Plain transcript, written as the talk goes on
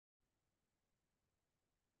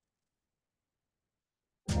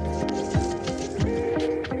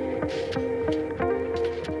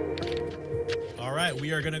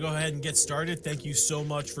are going to go ahead and get started. Thank you so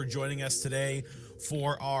much for joining us today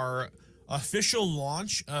for our official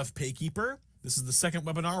launch of PayKeeper. This is the second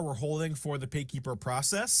webinar we're holding for the PayKeeper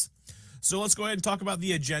process. So let's go ahead and talk about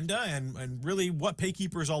the agenda and really what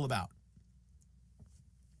PayKeeper is all about.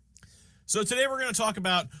 So today we're going to talk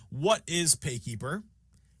about what is PayKeeper,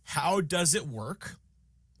 how does it work,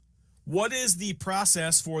 what is the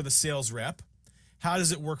process for the sales rep, how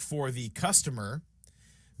does it work for the customer.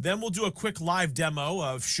 Then we'll do a quick live demo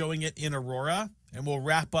of showing it in Aurora, and we'll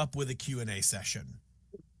wrap up with a Q&A session.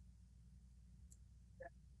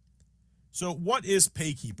 So what is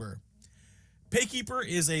PayKeeper? PayKeeper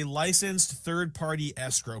is a licensed third-party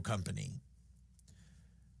escrow company.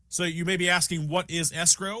 So you may be asking, what is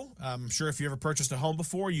escrow? I'm sure if you ever purchased a home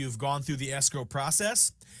before, you've gone through the escrow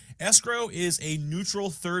process. Escrow is a neutral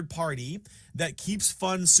third party that keeps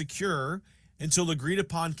funds secure until agreed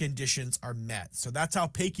upon conditions are met. So that's how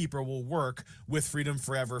PayKeeper will work with Freedom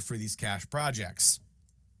Forever for these cash projects.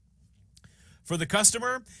 For the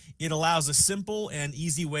customer, it allows a simple and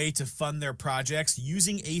easy way to fund their projects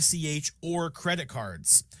using ACH or credit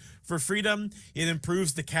cards. For Freedom, it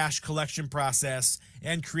improves the cash collection process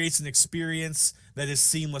and creates an experience that is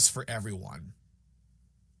seamless for everyone.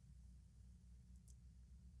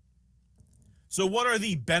 So what are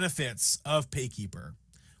the benefits of PayKeeper?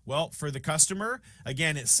 Well, for the customer,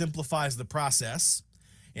 again, it simplifies the process.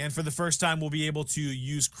 And for the first time, we'll be able to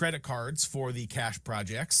use credit cards for the cash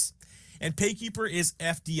projects. And PayKeeper is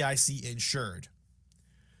FDIC insured.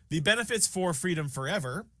 The benefits for Freedom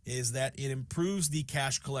Forever is that it improves the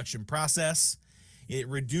cash collection process, it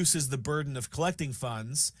reduces the burden of collecting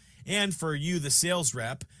funds, and for you, the sales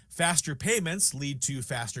rep, faster payments lead to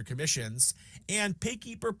faster commissions, and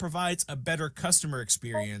PayKeeper provides a better customer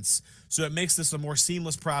experience, so it makes this a more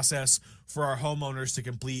seamless process for our homeowners to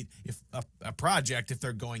complete a project if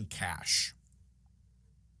they're going cash.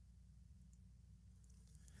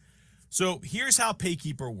 So here's how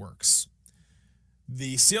PayKeeper works.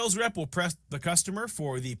 The sales rep will press the customer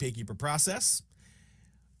for the PayKeeper process.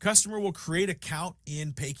 Customer will create an account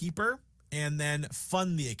in PayKeeper and then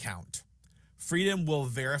fund the account. Freedom will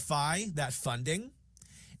verify that funding.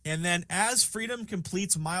 And then as Freedom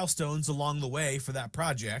completes milestones along the way for that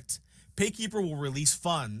project, PayKeeper will release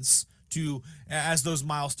funds as those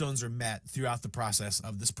milestones are met throughout the process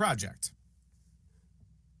of this project.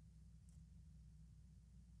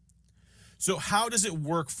 So how does it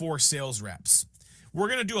work for sales reps? We're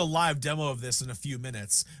going to do a live demo of this in a few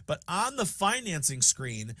minutes, but on the financing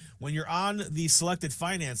screen, when you're on the selected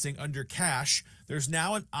financing under cash, there's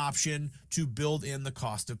now an option to build in the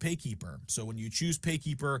cost of PayKeeper. So when you choose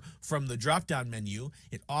PayKeeper from the drop-down menu,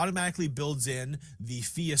 it automatically builds in the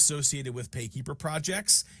fee associated with PayKeeper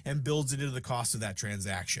projects and builds it into the cost of that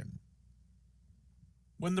transaction.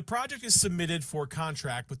 When the project is submitted for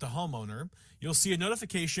contract with the homeowner, you'll see a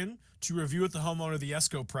notification to review with the homeowner the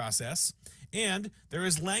escrow process, and there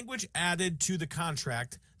is language added to the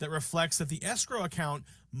contract that reflects that the escrow account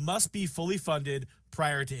must be fully funded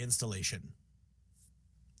prior to installation.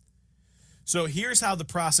 So here's how the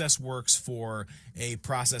process works for a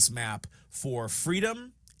process map for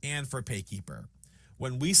Freedom and for PayKeeper.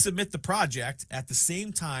 When we submit the project, at the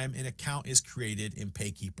same time, an account is created in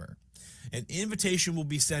PayKeeper. An invitation will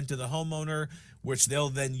be sent to the homeowner, which they'll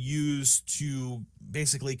then use to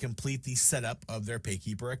basically complete the setup of their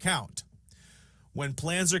PayKeeper account. When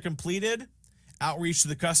plans are completed, outreach to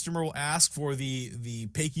the customer will ask for the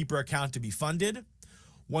PayKeeper account to be funded.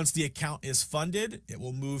 Once the account is funded, it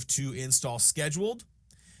will move to install scheduled.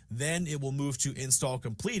 Then it will move to install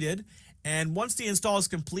completed. And once the install is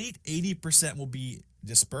complete, 80% will be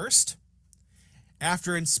dispersed.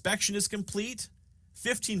 After inspection is complete,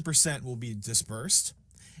 15% will be dispersed.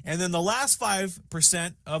 And then the last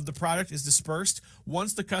 5% of the product is dispersed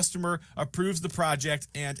once the customer approves the project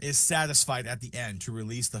and is satisfied at the end to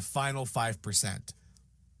release the final 5%.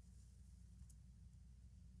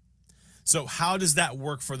 So how does that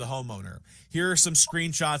work for the homeowner? Here are some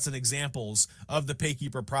screenshots and examples of the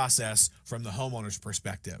PayKeeper process from the homeowner's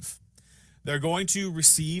perspective. They're going to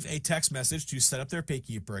receive a text message to set up their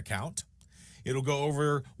PayKeeper account. It'll go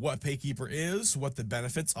over what PayKeeper is, what the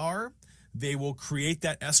benefits are. They will create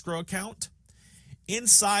that escrow account.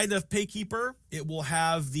 Inside of PayKeeper, it will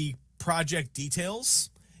have the project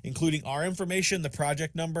details, including our information, the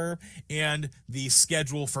project number, and the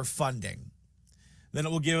schedule for funding. Then it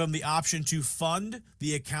will give them the option to fund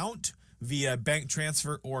the account via bank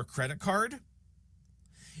transfer or credit card.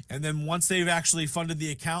 And then once they've actually funded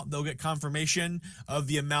the account, they'll get confirmation of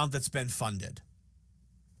the amount that's been funded.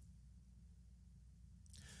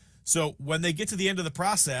 So when they get to the end of the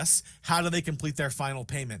process, how do they complete their final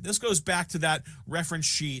payment? This goes back to that reference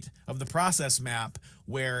sheet of the process map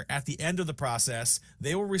where at the end of the process,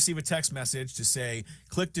 they will receive a text message to say,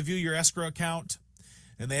 click to view your escrow account.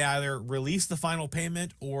 And they either release the final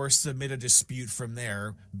payment or submit a dispute from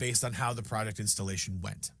there based on how the project installation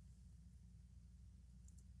went.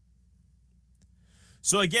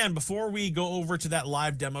 So again, before we go over to that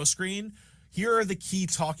live demo screen, here are the key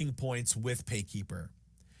talking points with PayKeeper.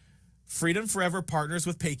 Freedom Forever partners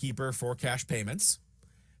with PayKeeper for cash payments.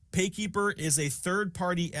 PayKeeper is a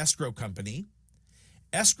third-party escrow company.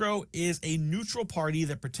 Escrow is a neutral party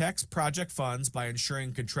that protects project funds by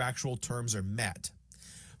ensuring contractual terms are met.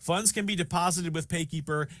 Funds can be deposited with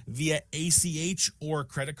PayKeeper via ACH or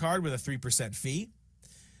credit card with a 3% fee.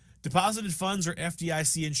 Deposited funds are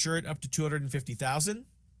FDIC insured up to $250,000.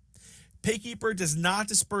 PayKeeper does not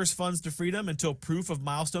disperse funds to Freedom until proof of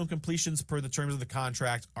milestone completions per the terms of the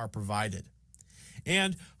contract are provided.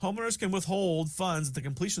 And homeowners can withhold funds at the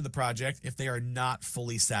completion of the project if they are not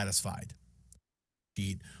fully satisfied.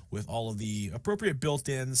 With all of the appropriate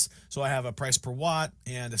built-ins, so I have a price per watt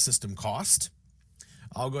and a system cost.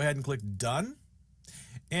 I'll go ahead and click Done.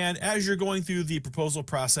 And as you're going through the proposal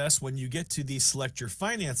process, when you get to the Select Your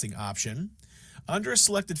Financing option, under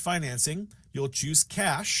Selected Financing, you'll choose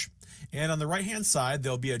Cash, and on the right-hand side,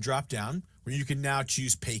 there'll be a drop-down where you can now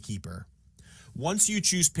choose PayKeeper. Once you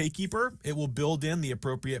choose PayKeeper, it will build in the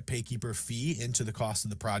appropriate PayKeeper fee into the cost of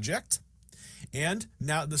the project. And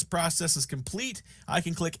now that this process is complete, I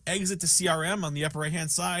can click Exit to CRM on the upper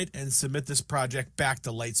right-hand side and submit this project back to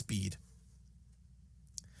Lightspeed.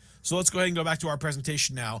 So let's go ahead and go back to our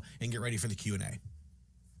presentation now and get ready for the Q&A.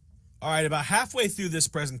 All right, about halfway through this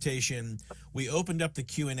presentation, we opened up the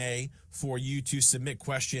Q&A for you to submit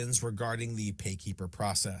questions regarding the PayKeeper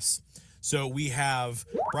process. So we have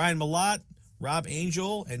Brian Malott, Rob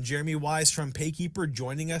Angel, and Jeremy Wise from PayKeeper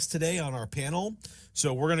joining us today on our panel.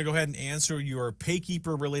 So we're going to go ahead and answer your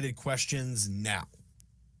PayKeeper related questions now.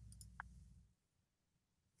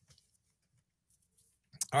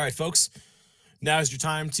 All right, folks. Now is your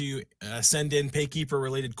time to send in PayKeeper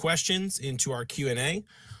related questions into our Q&A.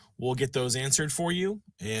 We'll get those answered for you.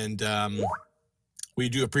 And we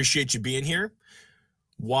do appreciate you being here.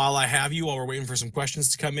 While I have you, while we're waiting for some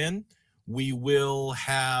questions to come in, we will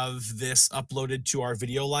have this uploaded to our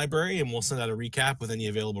video library and we'll send out a recap with any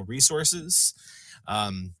available resources.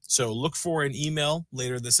 So look for an email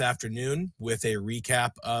later this afternoon with a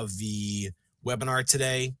recap of the webinar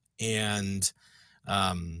today. And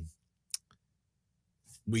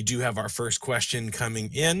we do have our first question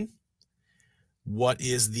coming in. What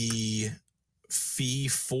is the fee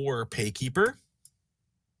for PayKeeper?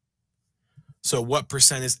 So what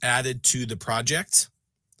percent is added to the project?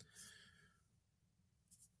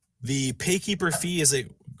 The PayKeeper fee is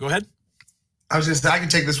go ahead. I was going to say, I can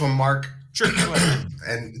take this one, Mark. Sure, go ahead.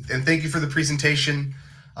 and thank you for the presentation.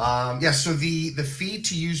 Yeah, so the fee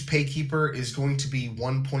to use PayKeeper is going to be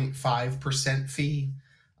 1.5% fee.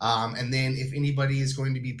 And then if anybody is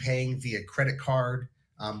going to be paying via credit card,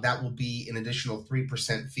 that will be an additional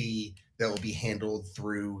 3% fee that will be handled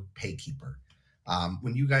through PayKeeper.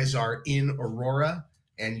 When you guys are in Aurora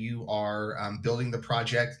and you are building the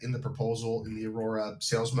project in the proposal in the Aurora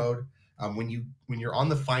sales mode, when you're on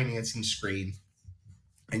the financing screen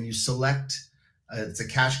and you select, it's a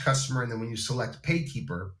cash customer, and then when you select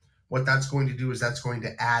PayKeeper, what that's going to do is that's going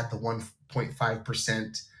to add the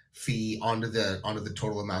 1.5% fee onto the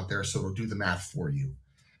total amount there, so it'll do the math for you.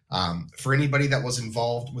 For anybody that was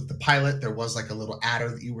involved with the pilot, there was like a little adder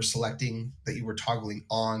that you were selecting, that you were toggling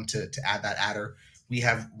on to add that adder. We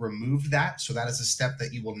have removed that, so that is a step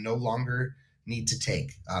that you will no longer need to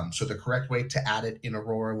take. So the correct way to add it in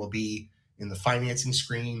Aurora will be in the financing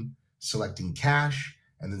screen, selecting cash,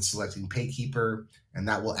 and then selecting PayKeeper, and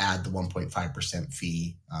that will add the 1.5%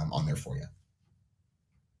 fee on there for you.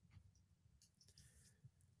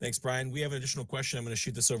 Thanks, Brian. We have an additional question. I'm going to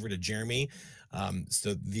shoot this over to Jeremy.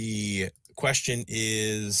 So the question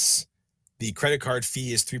is, the credit card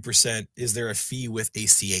fee is 3%. Is there a fee with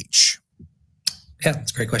ACH? Yeah,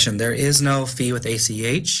 that's a great question. There is no fee with ACH.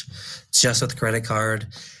 It's just with the credit card.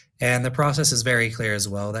 And the process is very clear as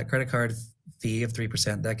well. That credit card fee of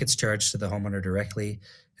 3%, that gets charged to the homeowner directly.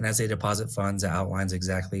 And as they deposit funds, it outlines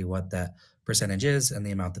exactly what that percentage is and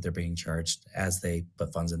the amount that they're being charged as they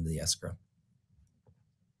put funds into the escrow.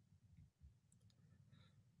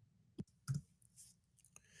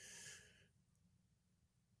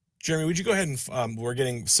 Jeremy, would you go ahead and we're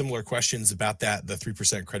getting similar questions about that, the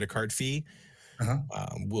 3% credit card fee.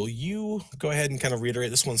 Will you go ahead and kind of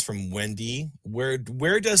reiterate? This one's from Wendy. Where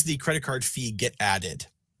does the credit card fee get added?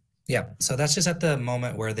 Yeah, so that's just at the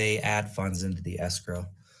moment where they add funds into the escrow.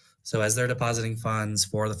 So as they're depositing funds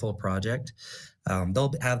for the full project,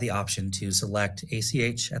 they'll have the option to select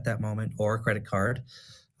ACH at that moment or credit card.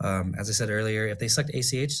 As I said earlier, if they select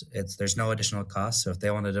ACH, there's no additional cost. So if they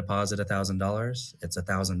want to deposit $1,000, it's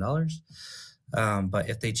 $1,000. But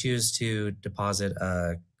if they choose to deposit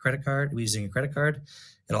a credit card using a credit card,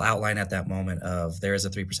 it'll outline at that moment of there is a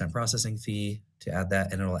 3% processing fee to add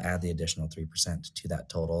that, and it'll add the additional 3% to that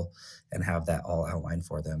total and have that all outlined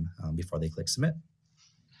for them before they click submit.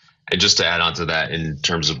 And just to add on to that, in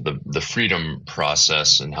terms of the freedom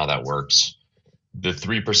process and how that works, the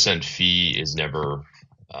 3% fee is never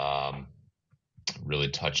really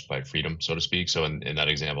touched by freedom, so to speak. So in that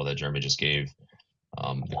example that Jeremy just gave,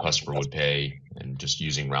 the customer would pay, and just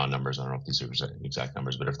using round numbers, I don't know if these are exact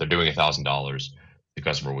numbers, but if they're doing $1,000, the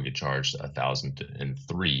customer would get charged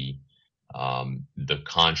 $1,003. The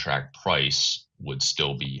contract price would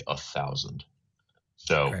still be $1,000.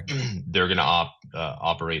 So Correct. they're going to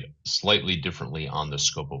operate slightly differently on the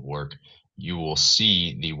scope of work. You will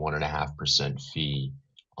see the 1.5% fee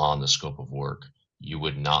on the scope of work. You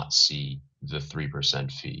would not see the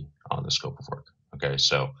 3% fee on the scope of work. Okay,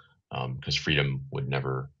 so because Freedom would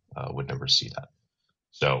never see that.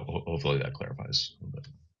 So hopefully that clarifies a little bit.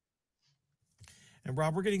 And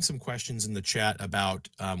Rob, we're getting some questions in the chat about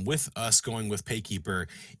with us going with PayKeeper,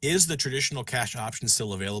 is the traditional cash option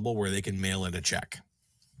still available where they can mail in a check?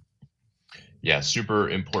 Yeah,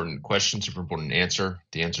 super important question, super important answer.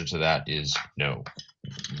 The answer to that is no.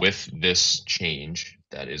 With this change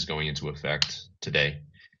that is going into effect today,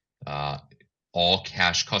 all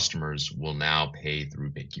cash customers will now pay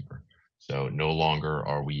through PayKeeper. So no longer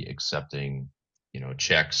are we accepting,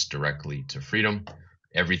 checks directly to Freedom.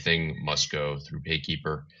 Everything must go through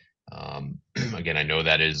PayKeeper. Again, I know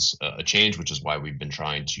that is a change, which is why we've been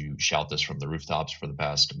trying to shout this from the rooftops for the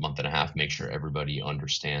past month and a half, make sure everybody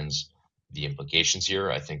understands the implications here.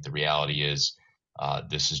 I think the reality is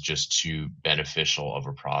this is just too beneficial of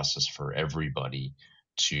a process for everybody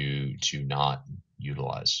to not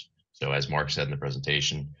utilize. So as Mark said in the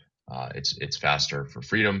presentation, it's faster for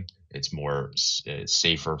Freedom. It's more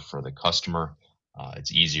safer for the customer.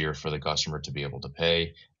 It's easier for the customer to be able to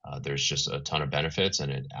pay. There's just a ton of benefits, and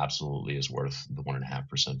it absolutely is worth the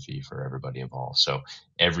 1.5% fee for everybody involved. So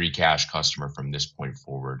every cash customer from this point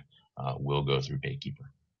forward will go through PayKeeper.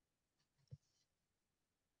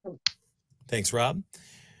 Thanks, Rob.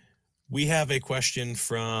 We have a question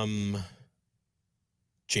from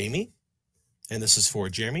Jamie, and this is for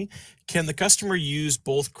Jeremy. Can the customer use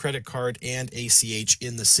both credit card and ACH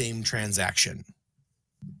in the same transaction?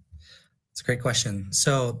 It's a great question.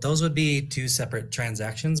 So those would be two separate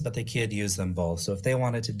transactions, but they could use them both. So if they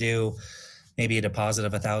wanted to do maybe a deposit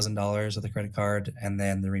of $1,000 with a credit card and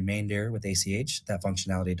then the remainder with ACH, that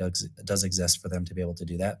functionality does exist for them to be able to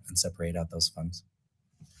do that and separate out those funds.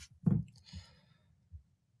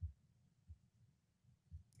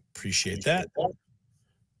 Appreciate that.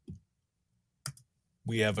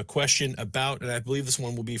 We have a question about, and I believe this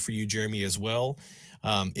one will be for you, Jeremy, as well.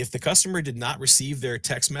 If the customer did not receive their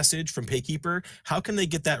text message from PayKeeper, how can they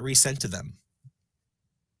get that resent to them?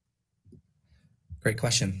 Great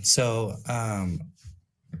question. So I'm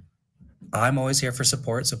always here for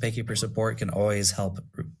support. So PayKeeper support can always help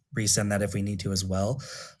resend that if we need to as well.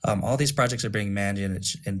 All these projects are being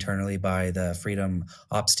managed internally by the Freedom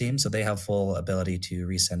Ops team, so they have full ability to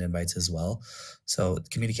resend invites as well. So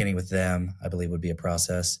communicating with them, I believe, would be a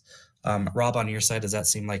process. Rob, on your side, does that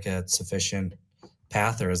seem like a sufficient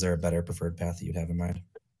path, or is there a better preferred path that you'd have in mind?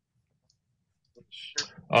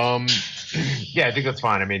 Yeah, I think that's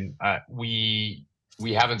fine. I mean, we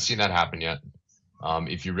haven't seen that happen yet.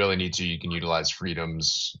 If you really need to, you can utilize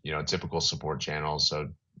Freedom's, typical support channels. So,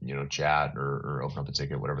 chat or open up a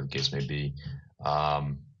ticket, whatever the case may be.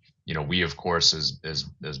 We, of course,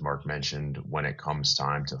 as Mark mentioned, when it comes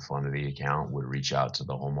time to fund the account, would reach out to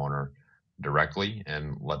the homeowner directly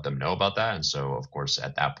and let them know about that. And so, of course,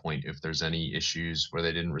 at that point, if there's any issues where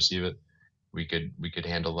they didn't receive it, we could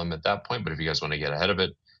handle them at that point. But if you guys want to get ahead of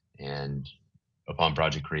it, and upon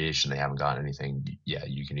project creation they haven't gotten anything, yeah,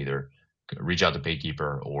 you can either reach out to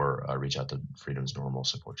PayKeeper or reach out to Freedom's normal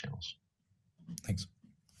support channels. Thanks.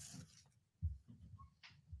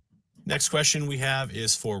 Next question we have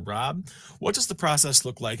is for Rob. What does the process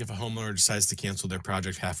look like if a homeowner decides to cancel their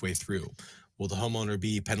project halfway through? Will the homeowner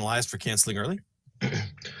be penalized for canceling early?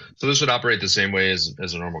 So this would operate the same way as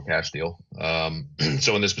a normal cash deal.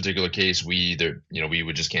 So in this particular case, we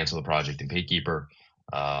would just cancel the project in PayKeeper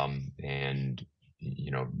and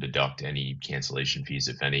deduct any cancellation fees,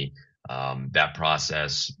 if any. That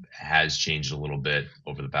process has changed a little bit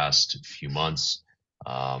over the past few months.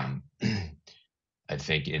 Um, I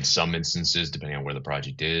think in some instances, depending on where the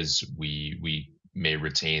project is, we may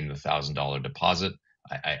retain the $1,000 deposit.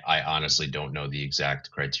 I honestly don't know the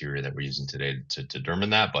exact criteria that we're using today to determine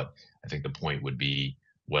that, but I think the point would be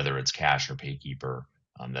whether it's cash or PayKeeper,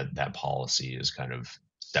 that policy is kind of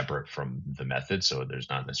separate from the method, so there's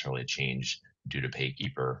not necessarily a change due to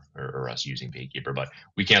PayKeeper or us using PayKeeper. But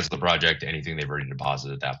we cancel the project, anything they've already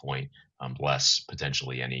deposited at that point, less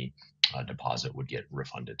potentially any deposit would get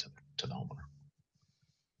refunded to the homeowner.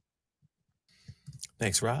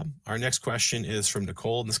 Thanks, Rob. Our next question is from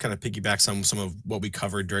Nicole, and this kind of piggybacks on some of what we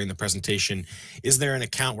covered during the presentation. Is there an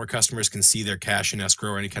account where customers can see their cash in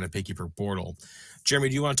escrow or any kind of PayKeeper portal? Jeremy,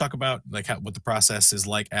 do you want to talk about like what the process is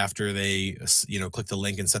like after they, click the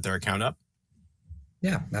link and set their account up?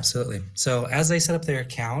 Yeah, absolutely. So as they set up their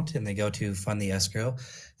account and they go to fund the escrow,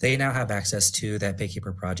 they now have access to that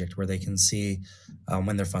PayKeeper project where they can see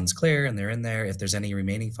when their funds clear and they're in there. If there's any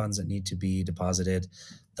remaining funds that need to be deposited,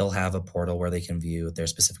 they'll have a portal where they can view their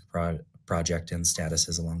specific project and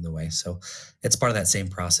statuses along the way. So it's part of that same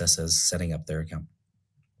process as setting up their account.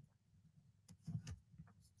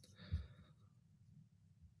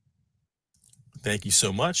 Thank you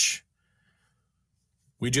so much.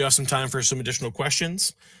 We do have some time for some additional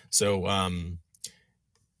questions. So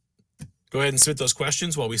go ahead and submit those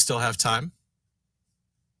questions while we still have time.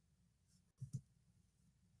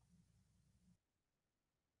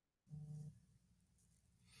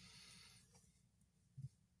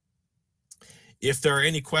 If there are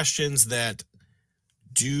any questions that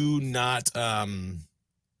do not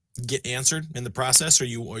get answered in the process, or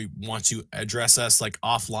you want to address us like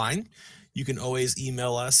offline, you can always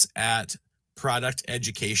email us at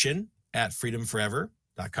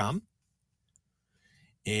producteducation@freedomforever.com,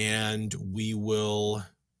 and we will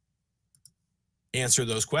answer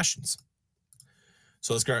those questions.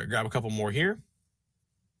 So let's grab a couple more here.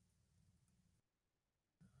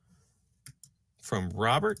 From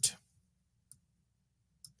Robert.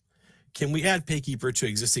 Can we add PayKeeper to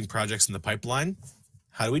existing projects in the pipeline?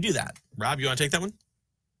 How do we do that? Rob, you want to take that one?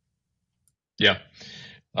 Yeah.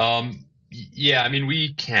 Yeah, I mean,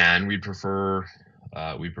 we can. We prefer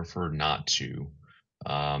not to.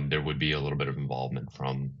 There would be a little bit of involvement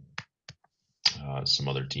from some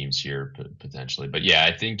other teams here potentially. But yeah,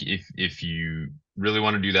 I think if you really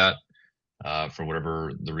want to do that, for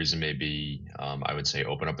whatever the reason may be, I would say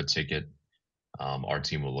open up a ticket. Our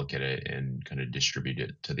team will look at it and kind of distribute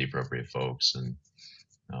it to the appropriate folks and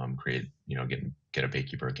create, get a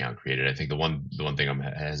PayKeeper account created. I think the one thing I'm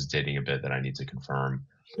hesitating a bit that I need to confirm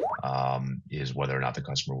is whether or not the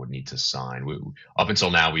customer would need to sign. Up until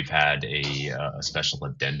now, we've had a special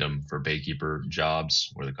addendum for PayKeeper jobs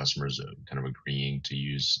where the customer is kind of agreeing to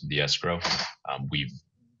use the escrow. We've,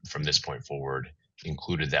 from this point forward,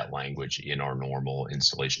 included that language in our normal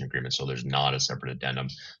installation agreement, so there's not a separate addendum.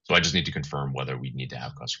 So I just need to confirm whether we need to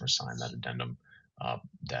have customers sign that addendum,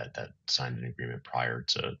 that signed an agreement prior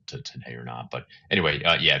to today or not. But anyway,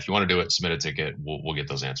 yeah, if you want to do it, submit a ticket. We'll get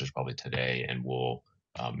those answers probably today, and we'll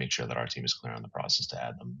make sure that our team is clear on the process to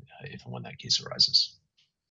add them if and when that case arises.